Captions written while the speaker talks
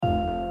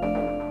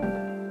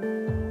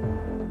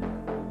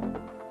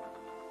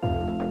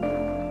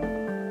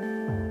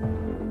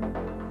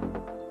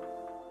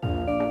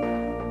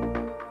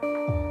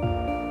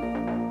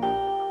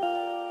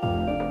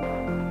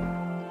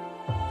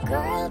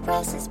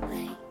Presses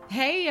Play.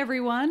 Hey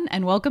everyone,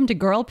 and welcome to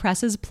Girl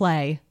Presses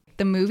Play,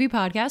 the movie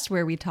podcast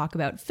where we talk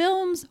about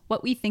films,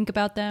 what we think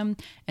about them,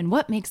 and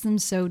what makes them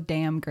so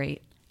damn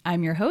great.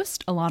 I'm your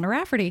host, Alana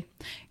Rafferty.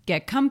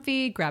 Get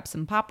comfy, grab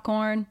some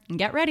popcorn, and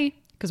get ready,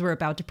 because we're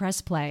about to press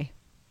play.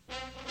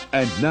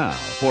 And now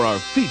for our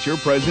feature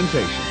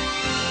presentation.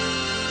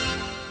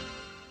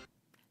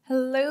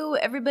 Hello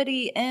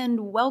everybody,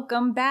 and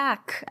welcome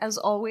back. As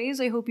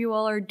always, I hope you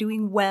all are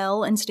doing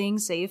well and staying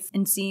safe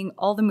and seeing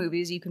all the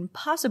movies you can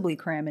possibly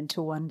cram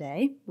into one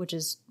day, which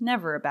is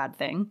never a bad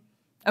thing.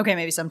 Okay,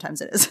 maybe sometimes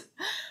it is.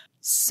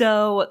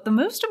 So, the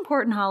most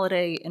important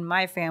holiday in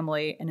my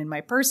family and in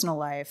my personal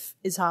life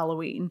is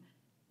Halloween.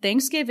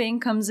 Thanksgiving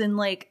comes in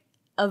like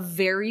a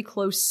very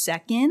close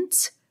second,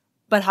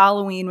 but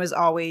Halloween was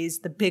always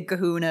the big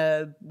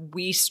kahuna.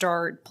 We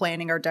start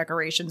planning our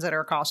decorations and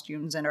our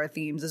costumes and our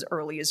themes as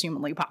early as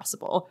humanly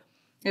possible.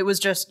 It was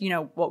just,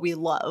 what we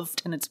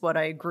loved, and it's what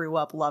I grew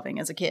up loving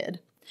as a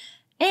kid.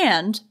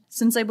 And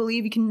since I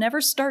believe you can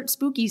never start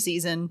spooky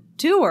season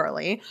too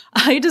early,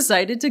 I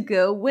decided to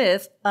go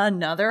with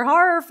another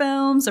horror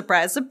film,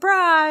 surprise,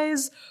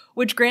 surprise,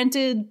 which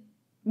granted,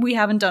 we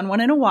haven't done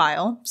one in a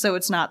while, so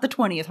it's not the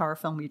 20th horror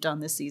film we've done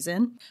this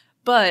season.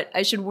 But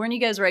I should warn you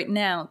guys right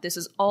now, this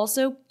is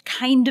also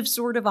kind of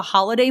sort of a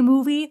holiday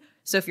movie,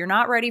 so if you're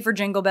not ready for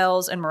Jingle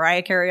Bells and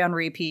Mariah Carey on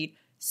repeat,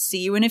 see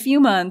you in a few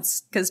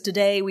months, because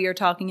today we are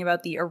talking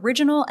about the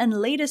original and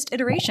latest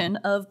iteration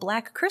of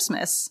Black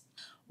Christmas.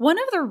 One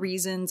of the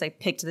reasons I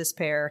picked this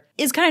pair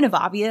is kind of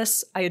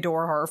obvious. I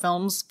adore horror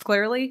films,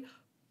 clearly.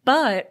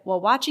 But while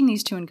watching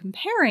these two and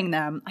comparing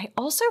them, I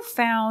also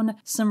found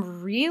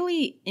some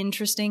really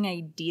interesting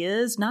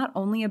ideas, not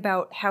only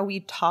about how we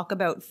talk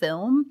about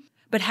film,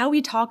 but how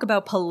we talk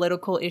about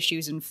political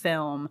issues in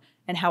film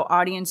and how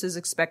audiences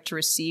expect to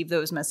receive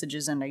those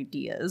messages and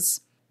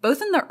ideas.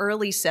 Both in the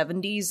early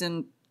 70s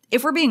and,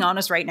 if we're being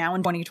honest right now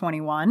in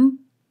 2021,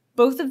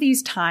 both of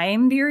these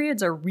time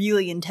periods are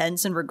really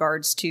intense in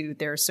regards to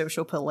their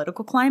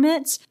socio-political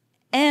climates.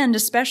 And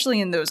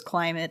especially in those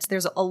climates,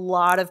 there's a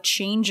lot of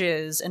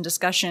changes and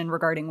discussion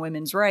regarding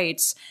women's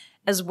rights,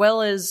 as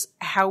well as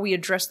how we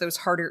address those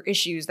harder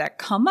issues that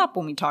come up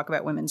when we talk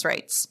about women's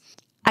rights.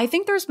 I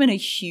think there's been a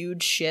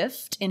huge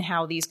shift in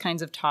how these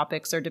kinds of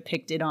topics are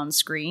depicted on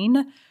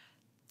screen.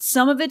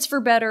 Some of it's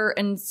for better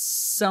and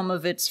some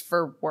of it's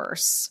for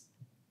worse.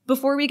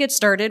 Before we get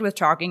started with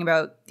talking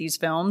about these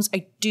films,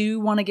 I do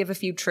want to give a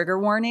few trigger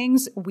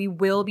warnings. We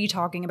will be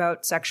talking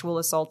about sexual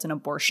assault and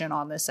abortion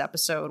on this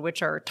episode,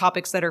 which are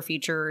topics that are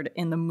featured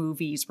in the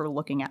movies we're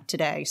looking at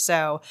today.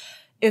 So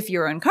if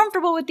you're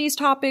uncomfortable with these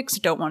topics,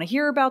 don't want to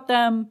hear about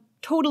them,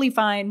 totally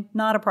fine,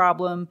 not a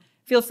problem.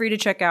 Feel free to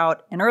check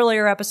out an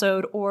earlier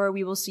episode, or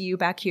we will see you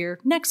back here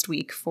next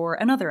week for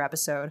another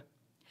episode.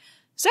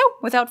 So,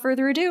 without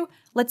further ado,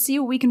 let's see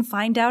what we can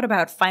find out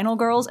about final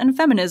girls and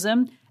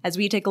feminism as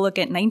we take a look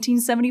at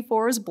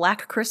 1974's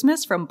Black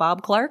Christmas from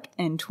Bob Clark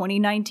and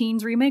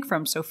 2019's remake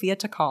from Sophia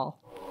Takal.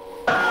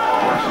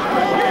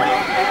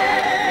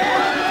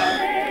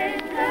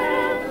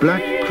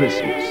 Black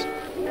Christmas.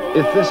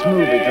 If this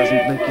movie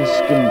doesn't make your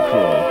skin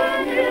crawl,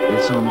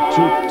 it's on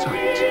too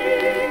tight.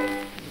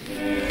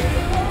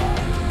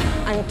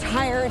 I'm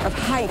tired of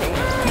hiding.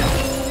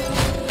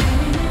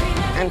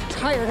 I'm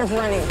tired of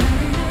running.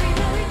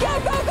 Go,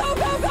 go, go,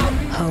 go, go!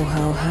 Ho,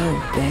 ho,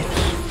 ho,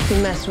 bitch.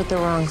 You messed with the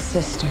wrong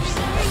sisters.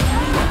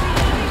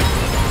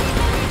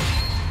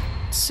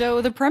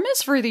 So the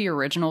premise for the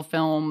original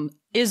film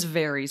is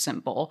very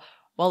simple.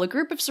 While a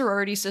group of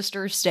sorority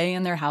sisters stay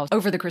in their house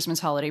over the Christmas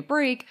holiday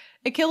break,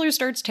 a killer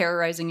starts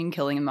terrorizing and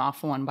killing them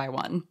off one by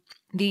one.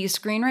 The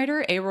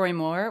screenwriter, A. Roy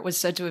Moore, was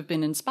said to have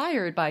been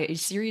inspired by a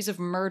series of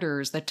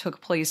murders that took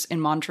place in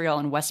Montreal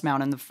and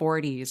Westmount in the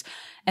 40s,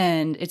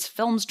 and its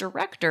film's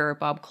director,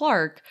 Bob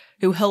Clark,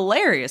 who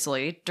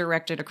hilariously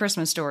directed A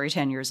Christmas Story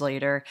 10 years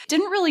later,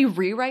 didn't really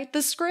rewrite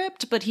the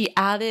script, but he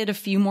added a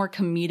few more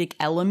comedic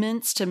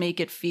elements to make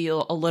it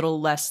feel a little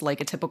less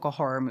like a typical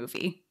horror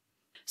movie.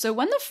 So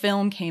when the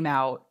film came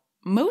out,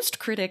 most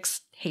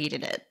critics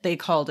hated it. They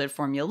called it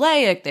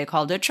formulaic, they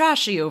called it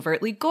trashy,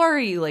 overtly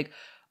gory,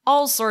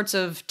 all sorts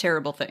of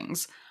terrible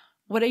things.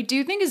 What I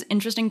do think is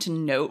interesting to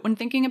note when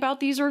thinking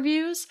about these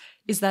reviews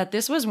is that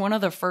this was one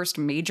of the first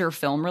major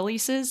film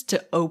releases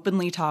to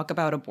openly talk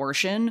about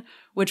abortion,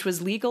 which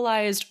was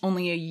legalized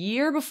only a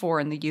year before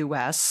in the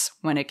US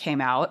when it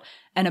came out,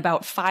 and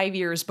about 5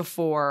 years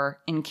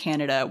before in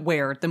Canada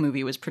where the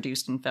movie was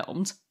produced and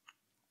filmed.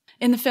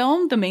 In the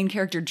film, the main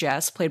character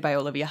Jess, played by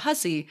Olivia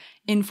Hussey,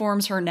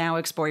 informs her now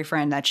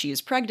ex-boyfriend that she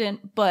is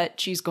pregnant,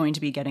 but she's going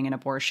to be getting an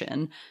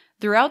abortion.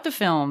 Throughout the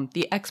film,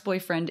 the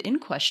ex-boyfriend in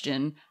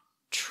question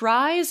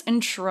tries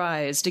and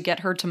tries to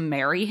get her to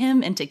marry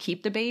him and to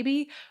keep the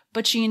baby,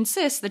 but she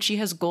insists that she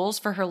has goals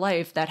for her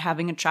life that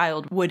having a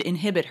child would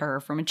inhibit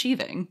her from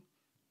achieving.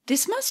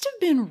 This must have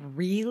been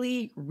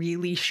really,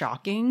 really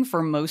shocking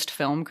for most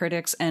film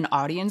critics and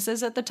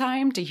audiences at the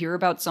time to hear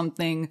about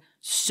something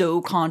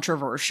so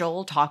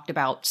controversial talked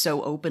about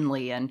so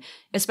openly, and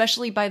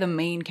especially by the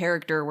main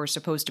character we're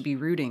supposed to be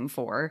rooting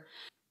for.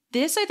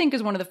 This, I think,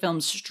 is one of the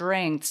film's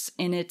strengths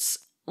in its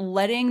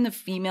letting the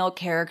female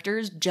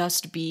characters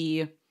just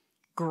be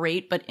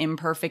great but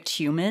imperfect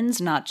humans,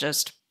 not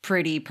just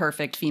pretty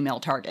perfect female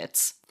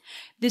targets.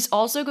 This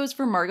also goes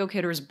for Margot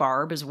Kidder's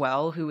Barb as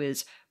well, who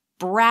is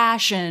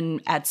brash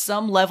and at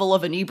some level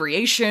of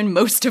inebriation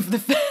most of the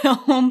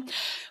film.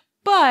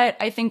 But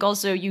I think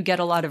also you get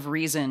a lot of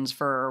reasons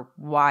for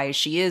why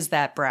she is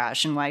that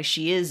brash and why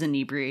she is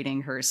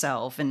inebriating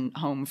herself in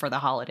Home for the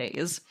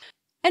Holidays.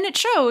 And it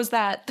shows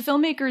that the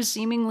filmmakers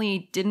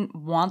seemingly didn't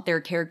want their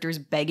characters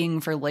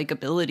begging for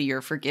likability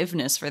or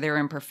forgiveness for their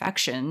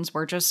imperfections.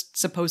 We're just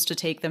supposed to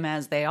take them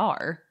as they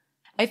are.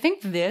 I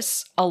think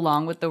this,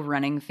 along with the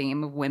running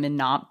theme of women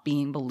not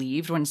being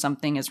believed when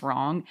something is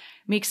wrong,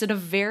 makes it a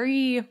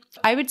very,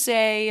 I would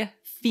say,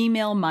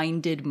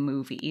 female-minded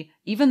movie,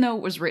 even though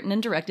it was written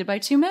and directed by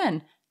two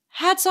men.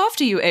 Hats off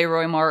to you, A.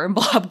 Roy Moore and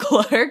Bob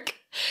Clark.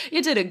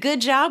 You did a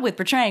good job with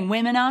portraying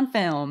women on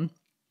film.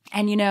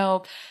 And you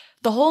know,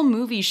 the whole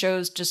movie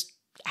shows just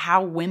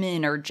how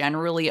women are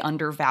generally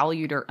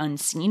undervalued or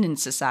unseen in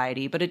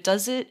society, but it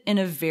does it in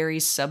a very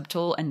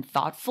subtle and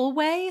thoughtful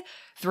way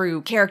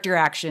through character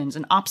actions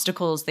and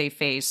obstacles they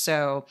face.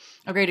 So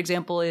a great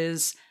example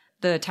is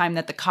the time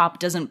that the cop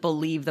doesn't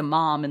believe the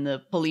mom in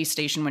the police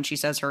station when she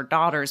says her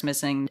daughter's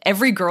missing.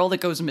 Every girl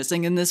that goes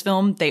missing in this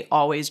film, they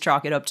always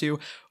chalk it up to,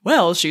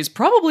 well, she's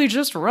probably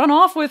just run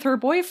off with her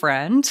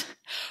boyfriend.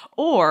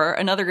 Or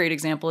another great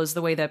example is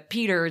the way that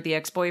Peter, the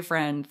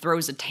ex-boyfriend,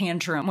 throws a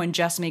tantrum when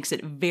Jess makes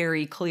it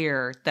very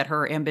clear that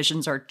her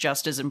ambitions are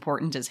just as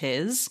important as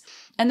his.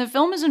 And the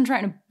film isn't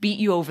trying to beat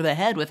you over the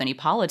head with any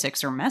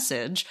politics or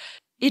message.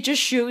 It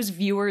just shows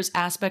viewers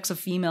aspects of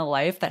female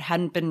life that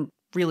hadn't been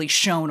really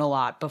shown a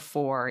lot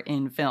before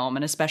in film,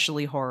 and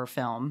especially horror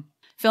film.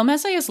 Film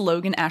essayist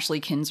Logan Ashley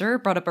Kinzer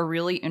brought up a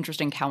really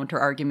interesting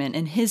counter-argument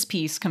in his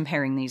piece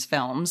comparing these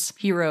films.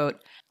 He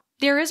wrote,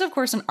 "There is, of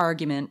course, an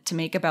argument to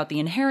make about the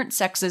inherent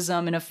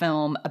sexism in a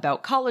film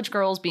about college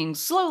girls being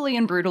slowly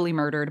and brutally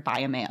murdered by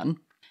a man.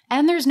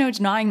 And there's no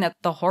denying that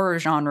the horror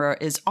genre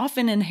is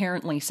often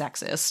inherently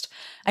sexist.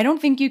 I don't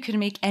think you can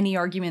make any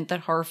argument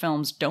that horror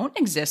films don't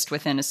exist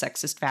within a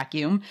sexist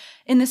vacuum,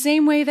 in the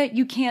same way that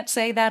you can't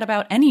say that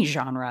about any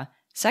genre.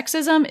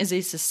 Sexism is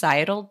a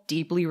societal,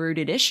 deeply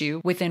rooted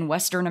issue within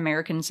Western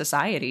American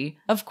society.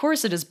 Of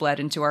course it has bled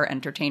into our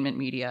entertainment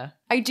media."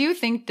 I do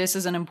think this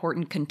is an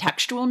important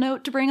contextual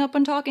note to bring up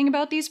when talking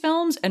about these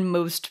films, and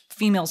most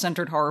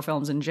female-centered horror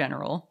films in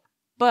general.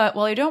 But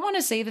while I don't want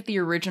to say that the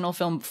original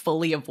film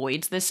fully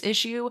avoids this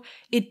issue,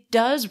 it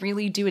does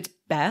really do its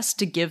best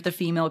to give the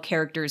female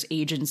characters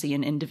agency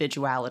and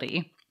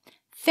individuality.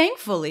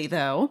 Thankfully,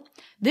 though,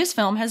 this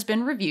film has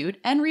been reviewed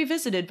and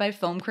revisited by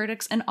film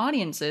critics and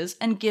audiences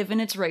and given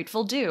its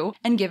rightful due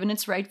and given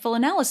its rightful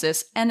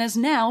analysis and has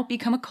now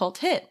become a cult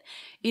hit.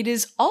 It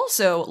is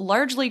also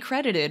largely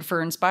credited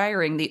for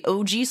inspiring the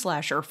OG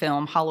slasher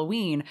film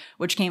Halloween,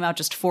 which came out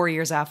just 4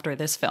 years after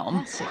this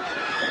film.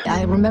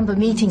 I remember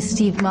meeting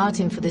Steve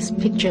Martin for this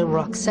picture,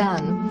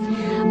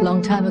 Roxanne, a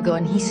long time ago,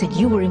 and he said,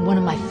 "You were in one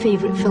of my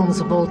favorite films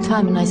of all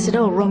time." And I said,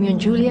 "Oh, Romeo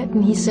and Juliet?"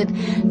 And he said,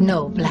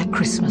 "No, Black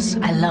Christmas.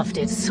 I loved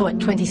it. Saw it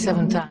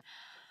 27 times.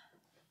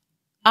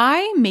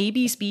 I may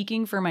be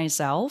speaking for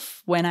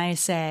myself when I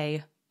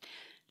say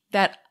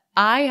that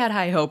I had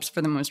high hopes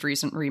for the most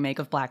recent remake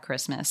of Black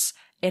Christmas.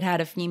 It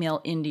had a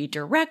female indie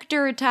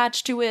director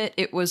attached to it.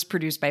 It was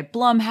produced by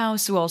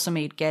Blumhouse, who also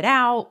made Get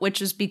Out, which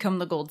has become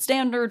the gold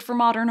standard for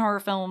modern horror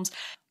films.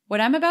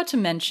 What I'm about to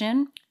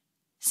mention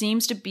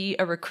seems to be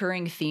a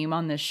recurring theme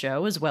on this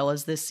show as well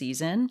as this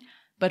season,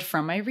 but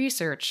from my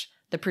research,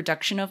 the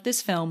production of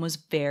this film was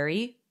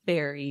very,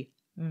 very,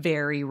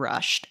 very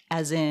rushed,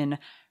 as in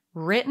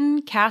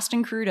written, cast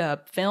and crewed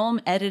up, film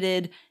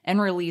edited,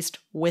 and released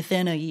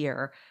within a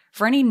year.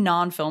 For any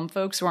non-film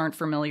folks who aren't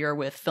familiar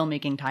with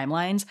filmmaking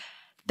timelines,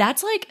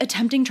 that's like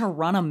attempting to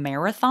run a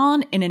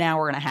marathon in an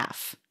hour and a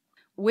half.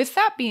 With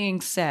that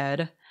being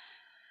said,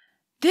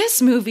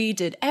 this movie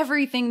did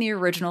everything the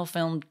original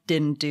film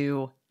didn't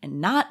do,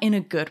 and not in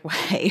a good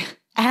way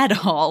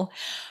at all.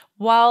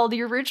 While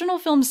the original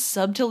film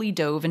subtly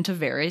dove into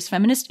various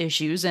feminist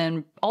issues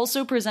and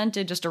also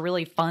presented just a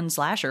really fun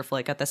slasher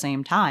flick at the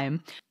same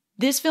time,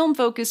 this film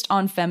focused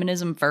on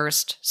feminism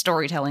first,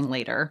 storytelling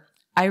later.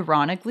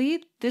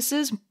 Ironically, this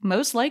is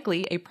most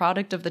likely a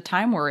product of the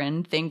time we're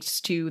in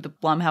thanks to the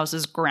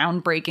Blumhouse's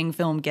groundbreaking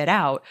film Get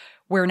Out,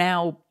 where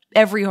now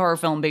every horror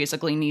film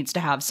basically needs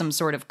to have some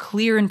sort of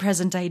clear and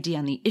present idea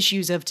on the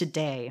issues of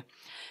today.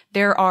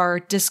 There are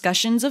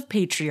discussions of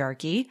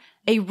patriarchy,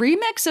 a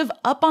remix of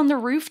Up on the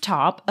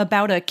Rooftop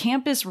about a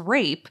campus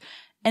rape,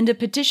 and a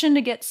petition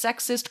to get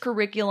sexist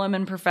curriculum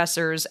and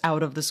professors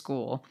out of the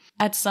school.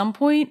 At some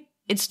point,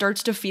 it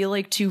starts to feel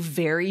like two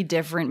very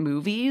different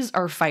movies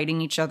are fighting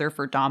each other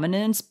for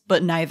dominance,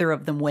 but neither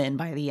of them win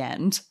by the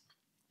end.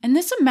 And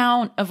this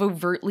amount of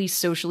overtly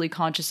socially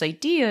conscious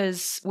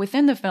ideas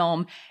within the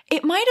film,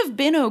 it might have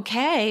been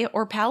okay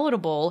or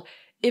palatable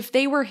if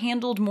they were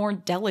handled more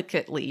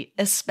delicately,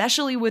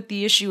 especially with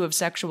the issue of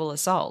sexual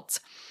assault.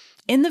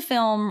 In the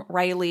film,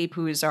 Riley,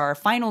 who is our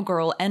final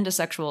girl and a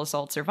sexual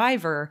assault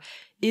survivor,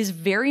 is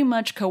very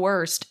much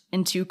coerced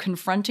into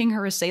confronting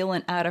her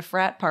assailant at a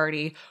frat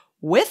party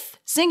with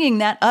singing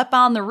that Up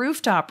on the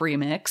Rooftop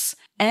remix,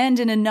 and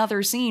in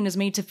another scene is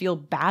made to feel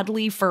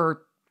badly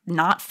for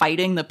not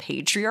fighting the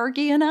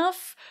patriarchy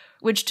enough,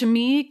 which to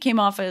me came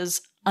off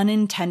as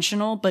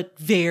unintentional but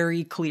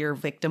very clear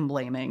victim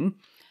blaming.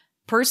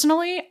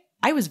 Personally,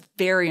 I was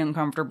very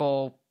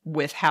uncomfortable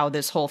with how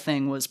this whole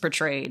thing was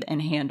portrayed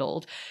and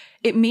handled.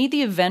 It made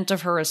the event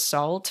of her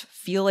assault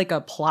feel like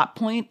a plot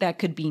point that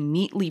could be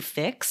neatly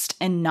fixed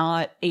and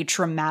not a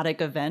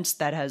traumatic event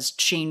that has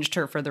changed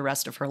her for the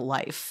rest of her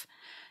life.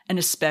 And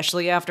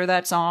especially after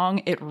that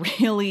song,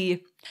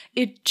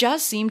 it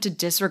just seemed to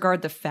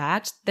disregard the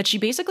fact that she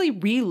basically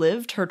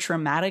relived her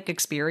traumatic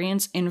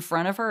experience in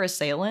front of her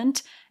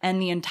assailant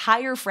and the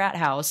entire frat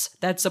house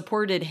that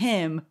supported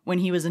him when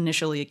he was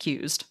initially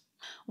accused.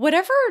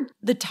 Whatever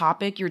the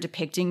topic you're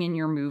depicting in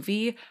your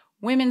movie,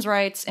 women's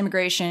rights,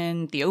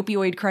 immigration, the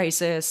opioid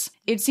crisis,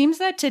 it seems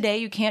that today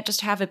you can't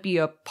just have it be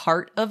a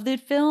part of the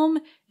film,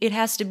 it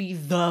has to be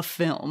the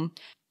film.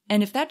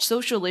 And if that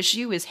social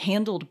issue is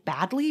handled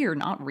badly or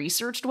not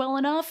researched well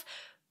enough,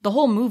 the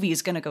whole movie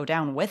is going to go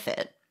down with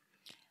it.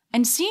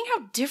 And seeing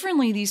how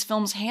differently these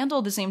films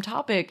handle the same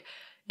topic,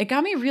 it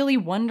got me really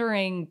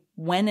wondering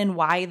when and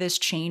why this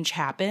change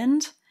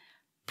happened.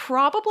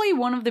 Probably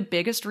one of the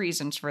biggest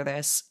reasons for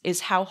this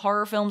is how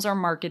horror films are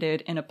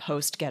marketed in a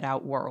post-Get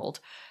Out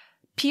world.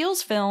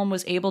 Peele's film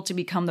was able to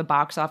become the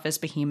box office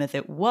behemoth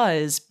it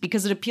was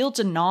because it appealed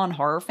to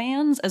non-horror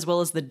fans as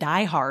well as the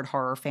die-hard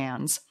horror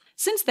fans.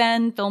 Since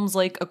then, films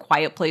like A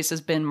Quiet Place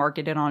has been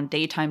marketed on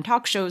daytime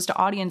talk shows to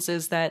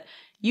audiences that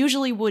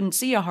usually wouldn't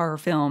see a horror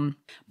film,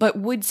 but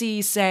would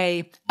see,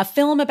 say, a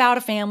film about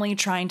a family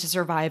trying to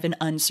survive in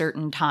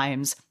uncertain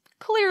times.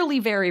 Clearly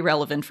very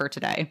relevant for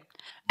today.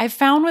 I've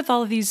found with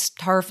all of these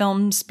horror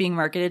films being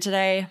marketed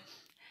today,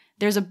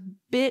 there's a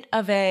bit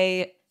of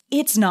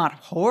it's not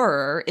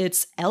horror,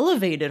 it's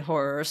elevated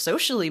horror,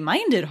 socially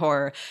minded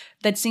horror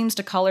that seems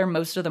to color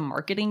most of the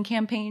marketing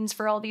campaigns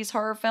for all these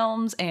horror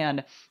films,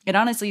 and it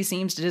honestly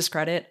seems to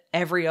discredit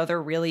every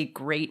other really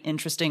great,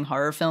 interesting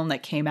horror film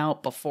that came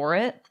out before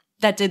it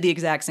that did the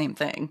exact same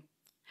thing.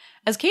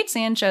 As Kate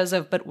Sanchez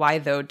of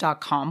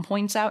ButWhyThough.com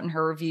points out in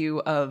her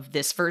review of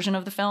this version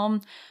of the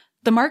film,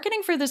 the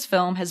marketing for this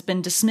film has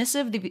been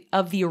dismissive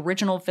of the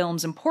original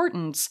film's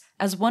importance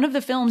as one of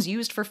the films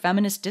used for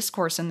feminist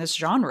discourse in this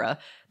genre,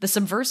 the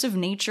subversive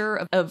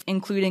nature of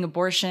including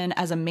abortion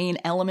as a main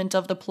element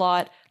of the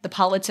plot, the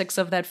politics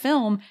of that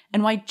film,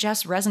 and why it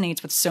just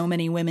resonates with so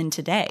many women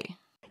today.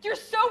 You're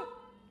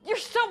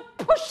so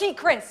pushy,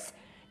 Chris.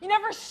 You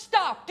never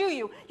stop, do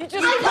you? You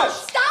just I don't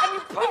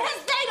stop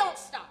because they don't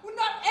stop. Well,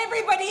 not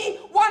everybody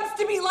wants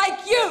to be like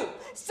you.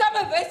 Some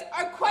of us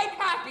are quite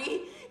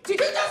happy to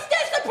just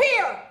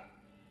disappear!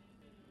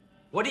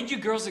 What did you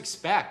girls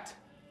expect?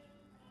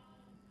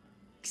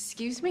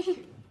 Excuse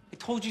me? I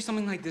told you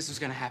something like this was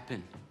gonna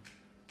happen.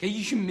 Okay,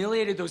 you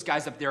humiliated those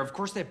guys up there. Of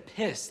course they're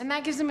pissed. And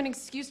that gives them an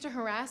excuse to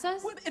harass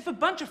us? What if a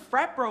bunch of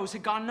frat bros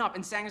had gotten up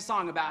and sang a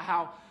song about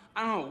how,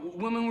 I don't know,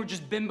 women were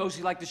just bimbos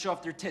who like to show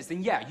off their tits,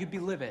 then yeah, you'd be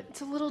livid.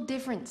 It's a little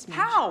different, Smash.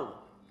 How?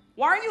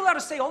 Why are you allowed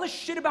to say all this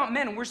shit about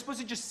men and we're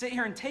supposed to just sit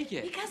here and take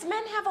it? Because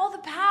men have all the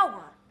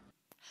power.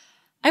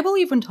 I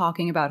believe when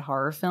talking about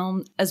horror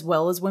film, as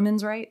well as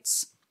women's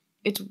rights,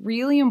 it's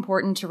really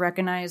important to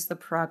recognize the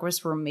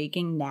progress we're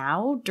making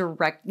now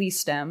directly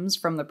stems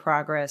from the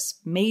progress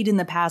made in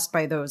the past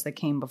by those that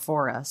came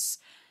before us.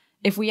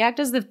 If we act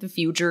as if the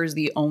future is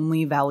the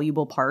only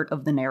valuable part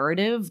of the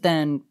narrative,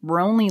 then we're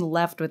only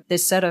left with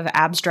this set of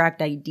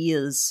abstract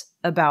ideas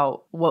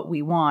about what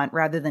we want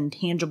rather than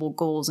tangible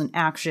goals and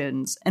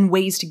actions and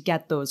ways to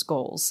get those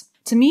goals.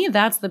 To me,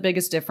 that's the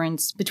biggest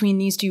difference between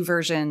these two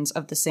versions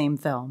of the same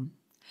film.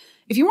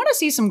 If you want to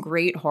see some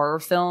great horror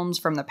films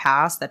from the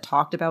past that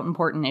talked about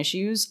important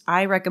issues,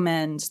 I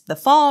recommend The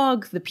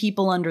Fog, The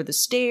People Under the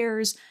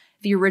Stairs,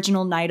 the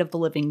original Night of the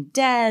Living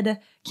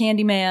Dead,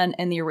 Candyman,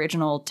 and the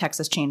original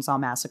Texas Chainsaw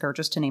Massacre,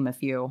 just to name a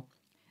few.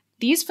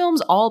 These films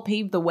all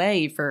paved the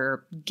way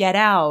for Get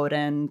Out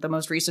and the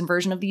most recent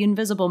version of The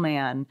Invisible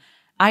Man.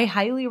 I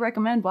highly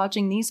recommend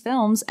watching these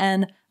films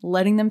and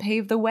letting them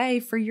pave the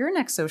way for your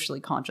next socially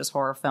conscious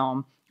horror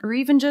film, or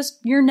even just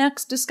your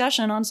next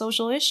discussion on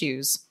social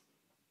issues.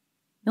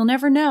 You'll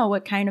never know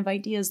what kind of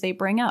ideas they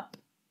bring up.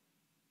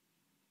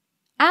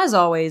 As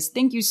always,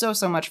 thank you so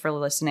much for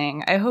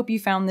listening. I hope you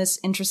found this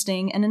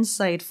interesting and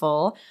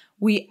insightful.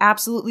 We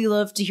absolutely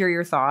love to hear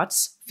your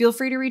thoughts. Feel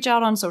free to reach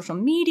out on social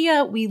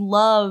media. We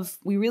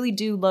really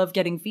do love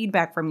getting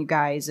feedback from you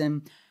guys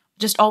and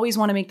just always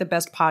want to make the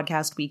best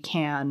podcast we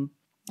can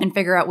and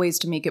figure out ways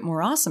to make it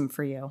more awesome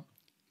for you.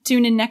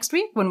 Tune in next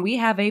week when we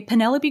have a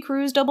Penelope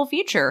Cruz double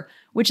feature,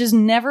 which is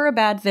never a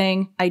bad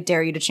thing. I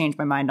dare you to change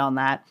my mind on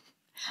that.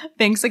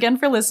 Thanks again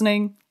for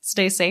listening.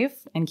 Stay safe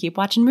and keep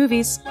watching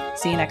movies.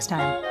 See you next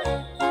time.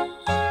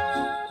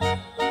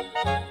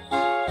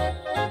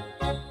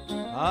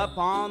 Up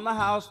on the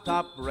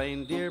housetop,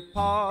 reindeer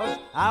paws.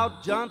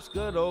 Out jumps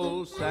good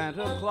old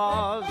Santa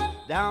Claus.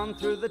 Down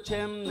through the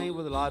chimney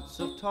with lots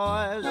of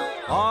toys,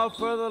 all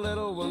for the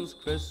little ones'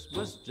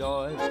 Christmas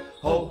joys.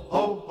 Ho,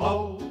 ho,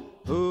 ho,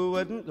 who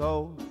wouldn't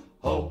go?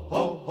 Ho,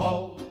 ho,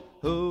 ho,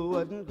 who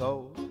wouldn't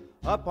go?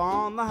 Up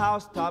on the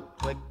housetop,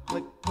 click,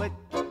 click, click.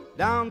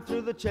 Down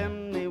through the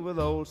chimney with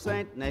old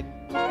Saint Nick.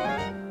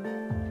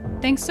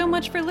 Thanks so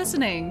much for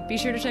listening. Be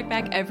sure to check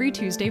back every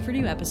Tuesday for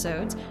new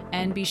episodes,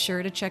 and be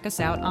sure to check us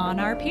out on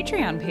our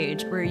Patreon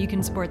page, where you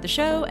can support the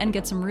show and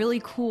get some really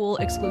cool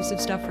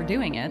exclusive stuff for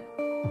doing it.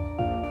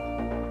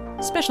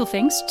 Special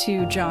thanks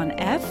to John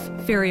F.,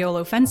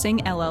 Ferriolo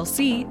Fencing,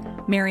 LLC,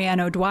 Marianne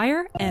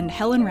O'Dwyer, and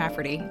Helen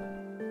Rafferty.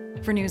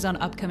 For news on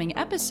upcoming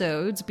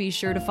episodes, be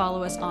sure to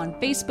follow us on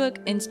Facebook,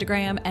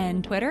 Instagram,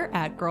 and Twitter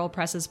at Girl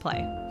Presses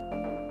Play.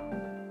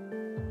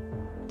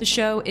 The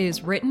show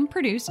is written,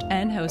 produced,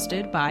 and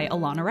hosted by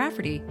Alana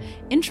Rafferty.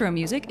 Intro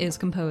music is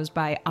composed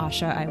by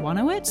Asha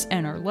Iwanowitz,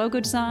 and our logo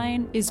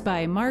design is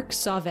by Mark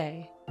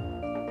Sauvé.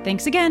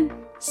 Thanks again.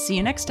 See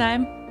you next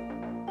time.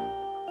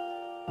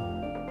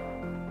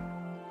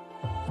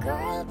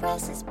 Girl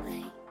Presses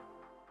Play.